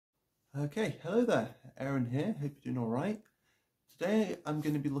Okay, hello there, Herrin here, hope you're doing alright. Today I'm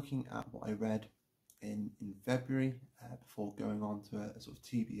going to be looking at what I read in February before going on to a sort of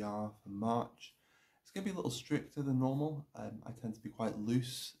TBR for March. It's going to be a little stricter than normal. I tend to be quite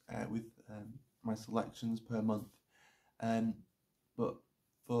loose with my selections per month, but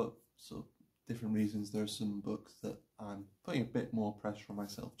for sort of different reasons there are some books that I'm putting a bit more pressure on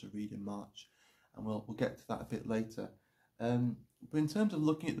myself to read in March, and we'll get to that a bit later. But in terms of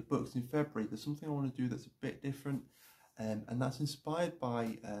looking at the books in February, there's something I want to do that's a bit different, and that's inspired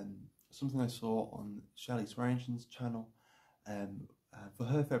by something I saw on Shelley Swearingen's channel. For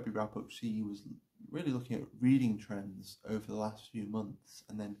her February wrap-up, she was really looking at reading trends over the last few months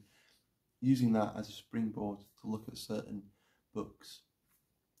and then using that as a springboard to look at certain books.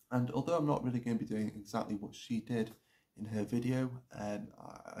 And although I'm not really going to be doing exactly what she did in her video,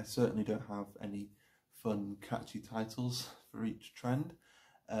 I certainly don't have any fun, catchy titles for each trend,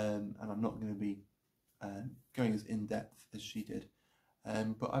 and I'm not going to be going as in-depth as she did.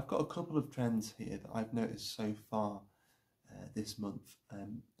 But I've got a couple of trends here that I've noticed so far this month,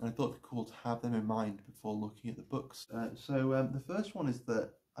 and I thought it'd be cool to have them in mind before looking at the books. So the first one is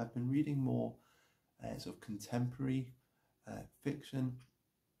that I've been reading more sort of contemporary fiction,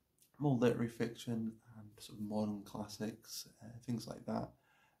 more literary fiction, and sort of modern classics, things like that,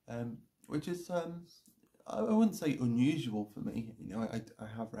 which is I wouldn't say unusual for me. You know, I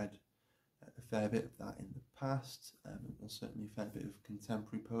have read a fair bit of that in the past, and certainly a fair bit of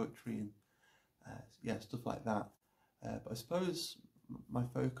contemporary poetry and yeah, stuff like that. But I suppose my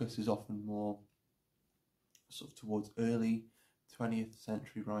focus is often more sort of towards early 20th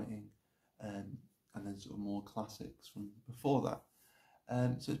century writing, and then sort of more classics from before that.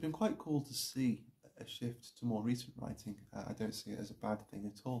 So it's been quite cool to see a shift to more recent writing. I don't see it as a bad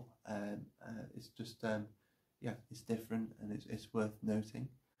thing at all. It's just yeah, it's different and it's worth noting.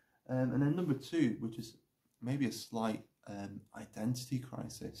 And then number two, which is maybe a slight identity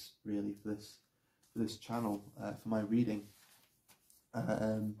crisis really for this channel, for my reading.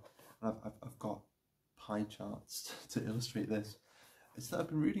 I've got pie charts to illustrate this. It's that I've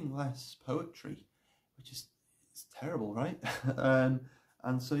been reading less poetry, which is it's terrible, right?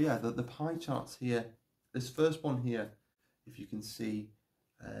 And so yeah, the pie charts here, this first one here, if you can see,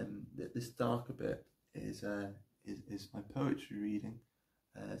 this darker bit is my poetry reading.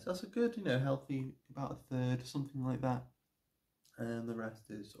 So that's a good, you know, healthy, about a third, something like that. And the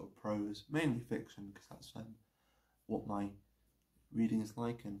rest is sort of prose, mainly fiction, because that's what my reading is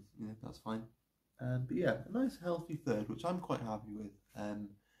like, and you know, that's fine. But yeah, a nice healthy third, which I'm quite happy with.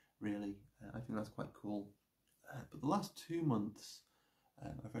 Really, I think that's quite cool. But the last 2 months,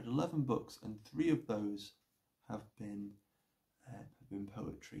 I've read 11 books, and 3 of those have been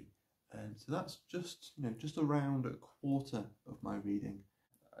poetry. So that's just, you know, just around a quarter of my reading.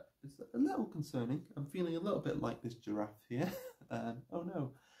 It's a little concerning. I'm feeling a little bit like this giraffe here. Oh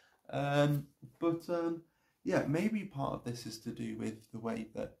no. But yeah, maybe part of this is to do with the way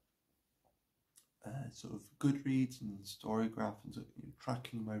that sort of Goodreads and Storygraph and sort of, you know,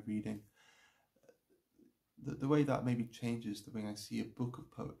 tracking my reading, the way that maybe changes the way I see a book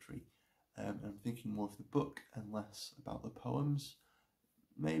of poetry. I'm thinking more of the book and less about the poems.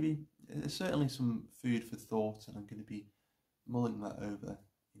 Maybe there's certainly some food for thought, and I'm going to be mulling that over,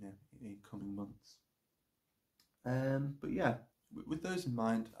 you know, in coming months. But yeah, with those in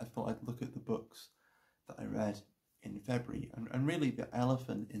mind, I thought I'd look at the books that I read in February, and really the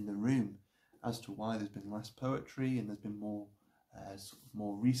elephant in the room as to why there's been less poetry and there's been more sort of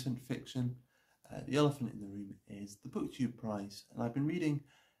more recent fiction. The elephant in the room is the BookTube Prize, and I've been reading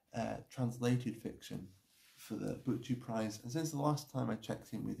translated fiction for the BookTube Prize, and since the last time I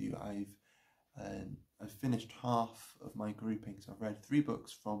checked in with you, I've finished half of my grouping. So I've read 3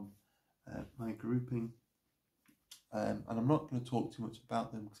 books from my grouping, and I'm not going to talk too much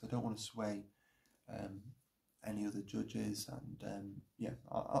about them because I don't want to sway any other judges, and yeah,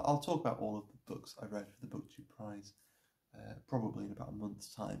 I'll talk about all of the books I read for the BookTube Prize probably in about a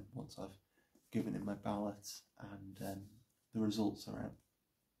month's time, once I've given in my ballot and the results are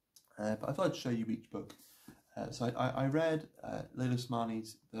out. But I thought I'd show you each book. So I read Leila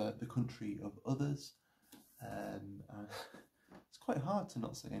Slimani's The Country of Others. It's quite hard to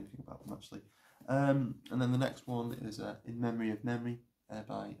not say anything about them, actually. And then the next one is In Memory of Memory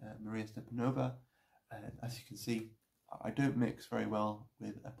by Maria Stepanova. As you can see, I don't mix very well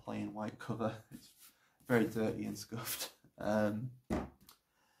with a plain white cover. It's very dirty and scuffed. And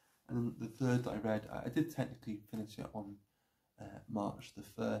then the third that I read, I did technically finish it on March the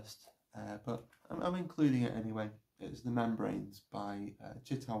 1st, but I'm including it anyway. It's The Membranes by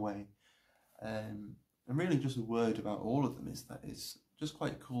Chi Ta-Wei. And really just a word about all of them is that it's just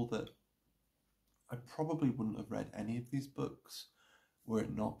quite cool that I probably wouldn't have read any of these books were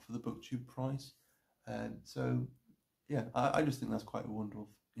it not for the BookTube prize. So yeah, I just think that's quite a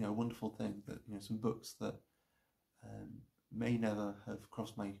wonderful thing that some books that may never have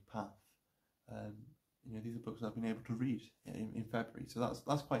crossed my path. These are books I've been able to read in February, so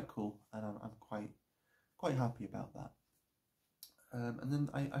that's quite cool, and I'm quite happy about that. And then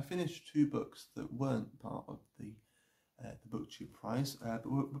I finished 2 books that weren't part of the BookTube prize, but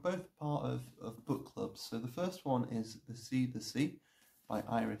were both part of book clubs. So the first one is The Sea by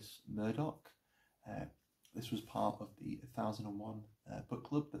Iris Murdoch. This was part of the 1001 book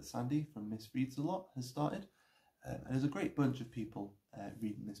club that Sandy from Miss Reads a Lot has started. And there's a great bunch of people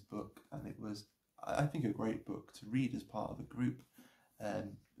reading this book, and it was, I think, a great book to read as part of a group.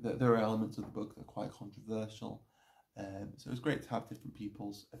 There are elements of the book that are quite controversial, so it was great to have different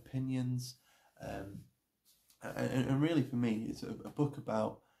people's opinions. And really, for me, it's a book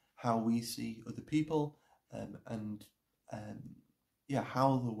about how we see other people, and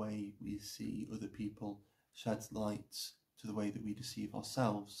how the way we see other people sheds light to the way that we deceive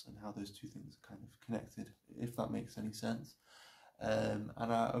ourselves, and how those two things are kind of connected, if that makes any sense. And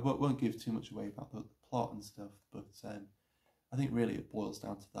I won't give too much away about the plot and stuff, but I think really it boils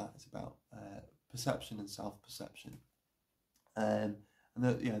down to that. It's about perception and self-perception. And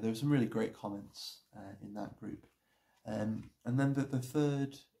there were some really great comments in that group. And then the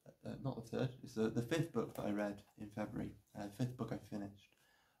third, not the third, it's the 5th book that I read in February. The 5th book I finished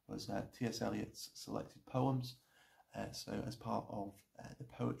was T.S. Eliot's Selected Poems. So as part of the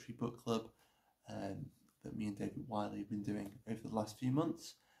poetry book club that me and David Wiley have been doing over the last few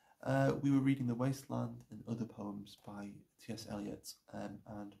months, we were reading The Wasteland and Other Poems by T.S. Eliot,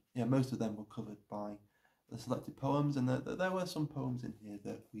 and most of them were covered by the selected poems, and there were some poems in here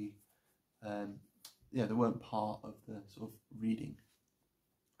that we, they weren't part of the sort of reading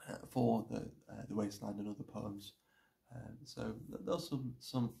for the Wasteland and Other Poems. So there was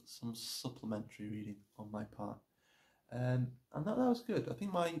some supplementary reading on my part, and that was good. I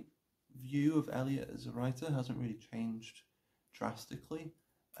think my view of Eliot as a writer hasn't really changed drastically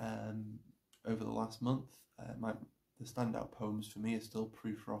over the last month. The standout poems for me are still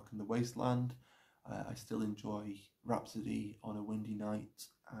Proof Rock and The Wasteland. I still enjoy Rhapsody on a Windy Night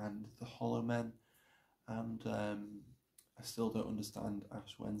and The Hollow Men, and I still don't understand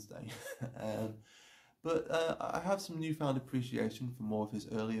Ash Wednesday. But I have some newfound appreciation for more of his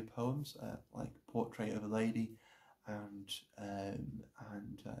earlier poems, like Portrait of a Lady and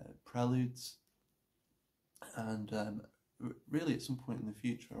Preludes. And really, at some point in the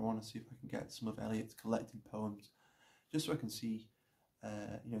future, I want to see if I can get some of Eliot's collected poems, just so I can see,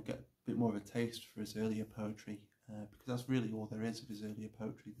 get a bit more of a taste for his earlier poetry, because that's really all there is of his earlier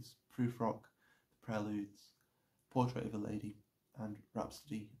poetry. There's Proof Rock, The Preludes, Portrait of a Lady, and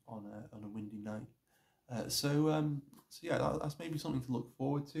Rhapsody on a Windy Night. So that's maybe something to look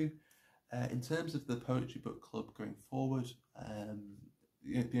forward to. In terms of the poetry book club going forward,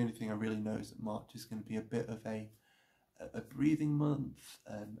 the only thing I really know is that March is going to be a bit of a breathing month.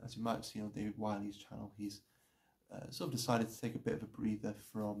 As you might have seen on David Wiley's channel, he's sort of decided to take a bit of a breather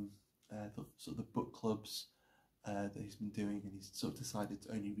from the book clubs that he's been doing, and he's sort of decided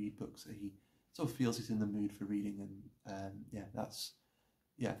to only read books that he sort of feels he's in the mood for reading, and that's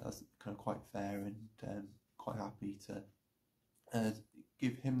kind of quite fair, and quite happy to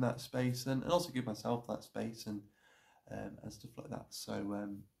give him that space, and also give myself that space, and stuff like that. So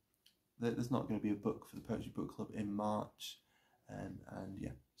there's not going to be a book for the Poetry Book Club in March, and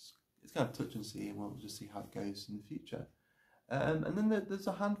it's kind of touch and see, and we'll just see how it goes in the future. And then there's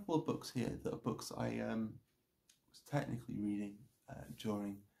a handful of books here that are books that I was technically reading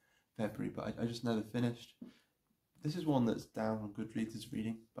during February, but I just never finished. This is one that's down on Goodreads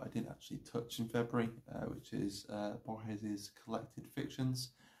reading, but I didn't actually touch in February, which is Borges' Collected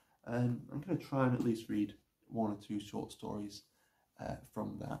Fictions. And I'm going to try and at least read 1 or 2 short stories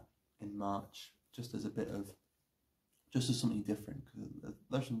from that in March, just as something different, because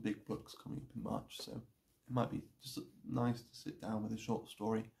there's some big books coming up in March, so it might be just nice to sit down with a short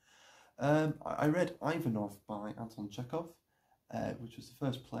story. I read Ivanov by Anton Chekhov, which was the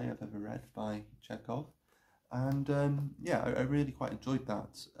first play I've ever read by Chekhov. And I really quite enjoyed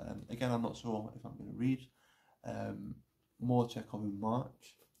that. Again, I'm not sure if I'm going to read more Chekhov in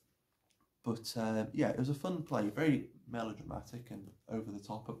March, but it was a fun play, very melodramatic and over the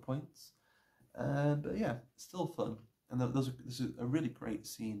top at points, but still fun. And there's a really great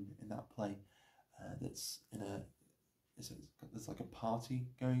scene in that play that's there's like a party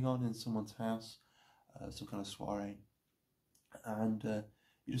going on in someone's house, some kind of soiree, and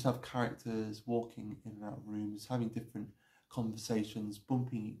you just have characters walking in and out of rooms, having different conversations,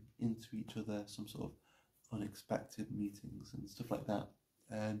 bumping into each other, some sort of unexpected meetings and stuff like that.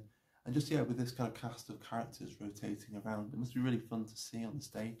 And just, yeah, with this kind of cast of characters rotating around, it must be really fun to see on the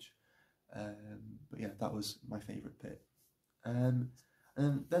stage. But yeah, that was my favourite bit. And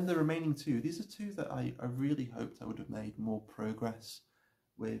then the remaining two, these are two that I really hoped I would have made more progress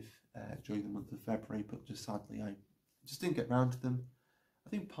with during the month of February, but just sadly I just didn't get around to them. I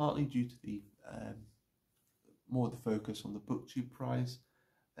think partly due to the more of the focus on the BookTube prize.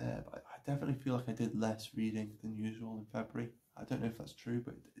 But I definitely feel like I did less reading than usual in February. I don't know if that's true,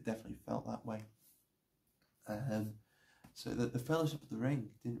 but it definitely felt that way. So the Fellowship of the Ring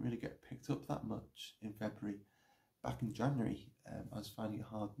didn't really get picked up that much in February. Back in January, I was finding it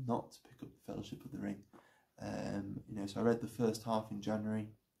hard not to pick up the Fellowship of the Ring. So I read the first half in January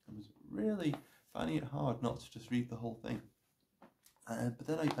and was really finding it hard not to just read the whole thing. But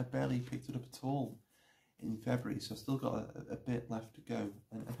then I barely picked it up at all in February, so I've still got a bit left to go,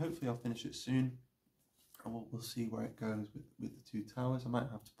 and hopefully I'll finish it soon, and we'll see where it goes with the Two Towers. I might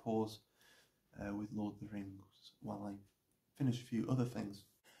have to pause with Lord of the Rings while I finish a few other things.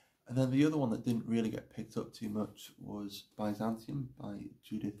 And then the other one that didn't really get picked up too much was Byzantium by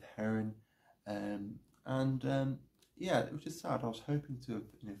Judith Herrin, yeah, which is sad. I was hoping to have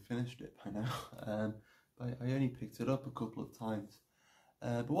finished it by now, but I only picked it up a couple of times.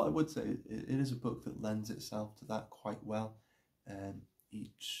 But what I would say, it is a book that lends itself to that quite well.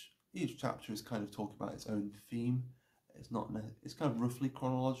 Each chapter is kind of talking about its own theme. It's kind of roughly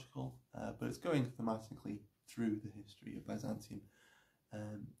chronological, but it's going thematically through the history of Byzantium.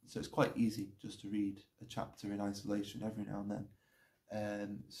 So it's quite easy just to read a chapter in isolation every now and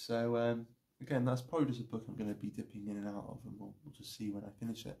then. Again, that's probably just a book I'm going to be dipping in and out of, and we'll just see when I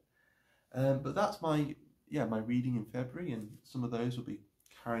finish it. But that's my reading in February, and some of those will be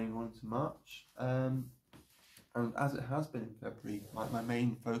carrying on to March. And as it has been in February, my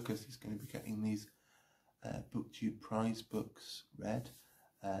main focus is going to be getting these BookTube prize books read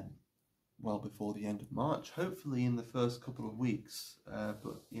well before the end of March, hopefully in the first couple of weeks,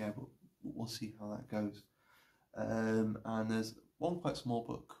 but yeah, we'll see how that goes. And there's one quite small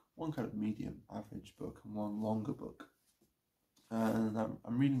book, one kind of medium average book, and one longer book. And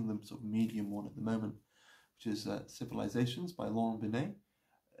I'm reading the sort of medium one at the moment, which is Civilisations by Laurent Binet.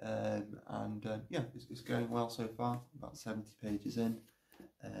 It's going well so far, about 70 pages in.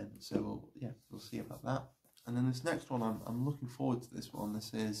 So we'll see about that. And then this next one, I'm looking forward to this one.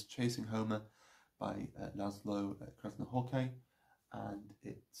 This is Chasing Homer by László Krasznahorkai, and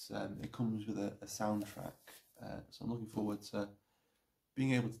it comes with a soundtrack. So I'm looking forward to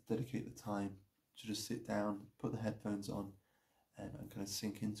being able to dedicate the time to just sit down, put the headphones on, and kind of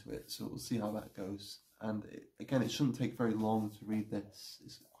sink into it. So we'll see how that goes. And again, it shouldn't take very long to read this.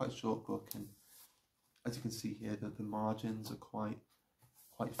 It's quite a short book, and as you can see here, the margins are quite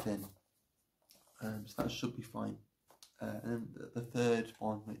thin. So that should be fine. And then the third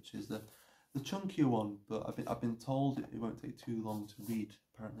one, which is the chunkier one, but I've been told it won't take too long to read.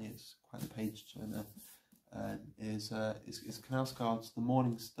 Apparently, it's quite a page turner. Is Knausgård's The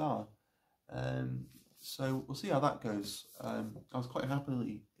Morning Star. So we'll see how that goes. I was quite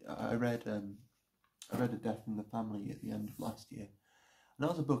happily. I read A Death in the Family at the end of last year, and that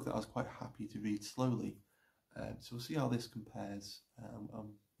was a book that I was quite happy to read slowly. So we'll see how this compares.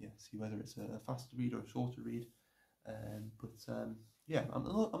 See whether it's a faster read or a shorter read. I'm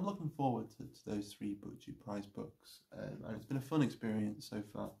looking forward to those three BookTube prize books, and it's been a fun experience so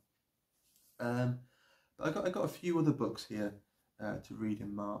far. But I got a few other books here to read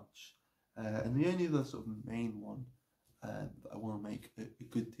in March, and the only other sort of main one that I want to make a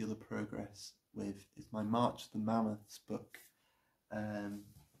good deal of progress with is my March the Mammoths book,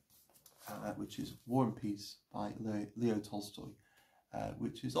 which is War and Peace by Leo Tolstoy,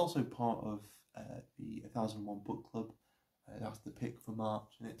 which is also part of the 1001 Book Club. That's the pick for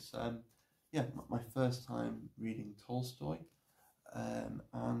March, and it's my first time reading Tolstoy, and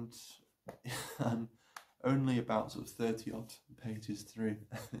I'm only about sort of 30 odd pages through.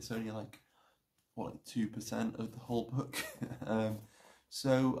 It's only like 2% of the whole book.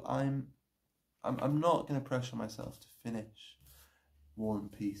 So I'm not going to pressure myself to finish War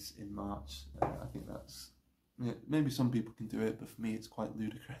and Peace in March. I think that's, maybe some people can do it, but for me it's quite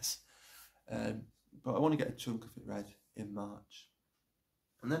ludicrous. But I want to get a chunk of it read in March.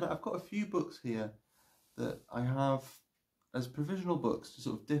 And then I've got a few books here that I have as provisional books to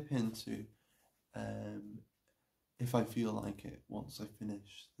sort of dip into if I feel like it once I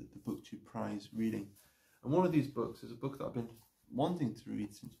finish the BookTube prize reading. And one of these books is a book that I've been wanting to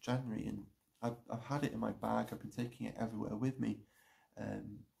read since January, and I've had it in my bag. I've been taking it everywhere with me,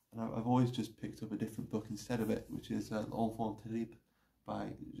 and I've always just picked up a different book instead of it, which is L'Enfant Terrible by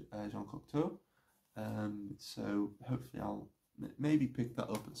Jean Cocteau. So hopefully I'll maybe pick that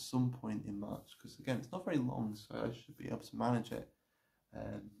up at some point in March, because again, it's not very long, so I should be able to manage it.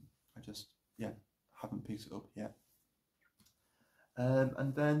 I just, yeah, haven't picked it up yet.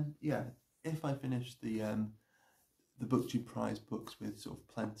 And then, yeah, if I finish the BookTube Prize books with sort of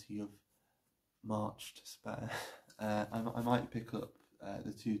plenty of March to spare, I might pick up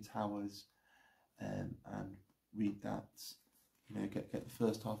The Two Towers and read that, you know, get the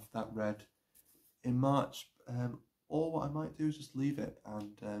first half of that read in March, or what I might do is just leave it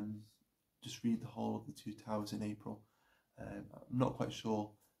and just read the whole of The Two Towers in April. I'm not quite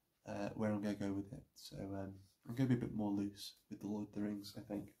sure where I'm going to go with it, so I'm going to be a bit more loose with The Lord of the Rings, I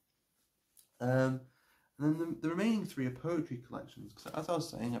think. And then the remaining three are poetry collections, because as I was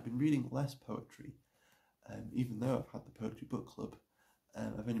saying, I've been reading less poetry, even though I've had the Poetry Book Club.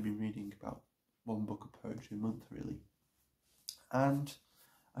 I've only been reading about one book of poetry a month, really. And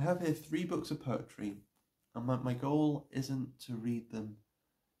I have here 3 books of poetry, and my goal isn't to read them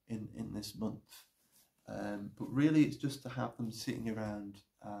in this month, but really it's just to have them sitting around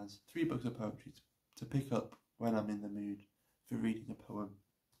as 3 books of poetry to pick up when I'm in the mood for reading a poem.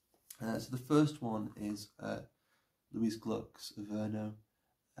 So the first one is Louise Gluck's Averno.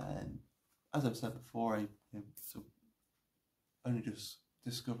 As I've said before, I'm only just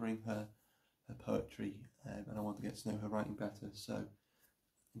discovering her poetry, and I want to get to know her writing better, so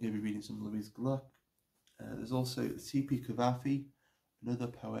I'm going to be reading some Louise Gluck. There's also C.P. Cavafy, another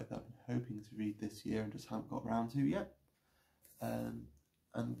poet that I've been hoping to read this year and just haven't got around to yet. And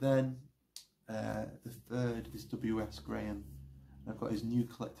then the third is W.S. Graham. I've got his new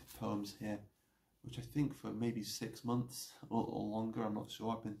collected poems here, which I think for maybe 6 months or longer, I'm not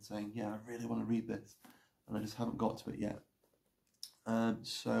sure, I've been saying, yeah, I really want to read this, and I just haven't got to it yet.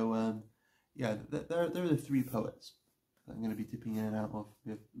 Yeah, there are the 3 poets that I'm going to be dipping in and out of.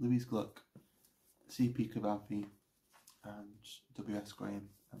 We have Louise Gluck, C.P. Cavafy, and W.S. Graham,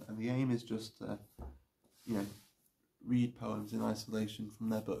 and the aim is just to, you know, read poems in isolation from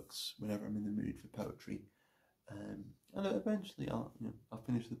their books whenever I'm in the mood for poetry, and eventually I'll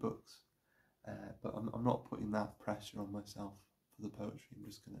finish the books, but I'm not putting that pressure on myself for the poetry. I'm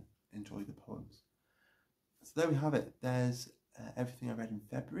just going to enjoy the poems. So there we have it. There's everything I read in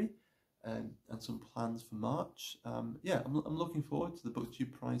February, and some plans for March. Yeah, I'm looking forward to the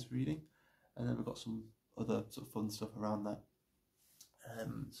BookTube Prize reading, and then we've got some other sort of fun stuff around that.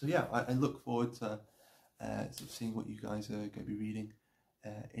 So yeah, I look forward to sort of seeing what you guys are going to be reading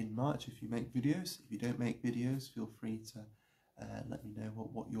in March if you make videos. If you don't make videos, feel free to let me know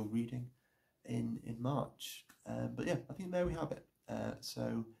what you're reading in March. But yeah, I think there we have it.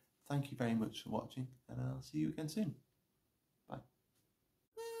 So thank you very much for watching, and I'll see you again soon.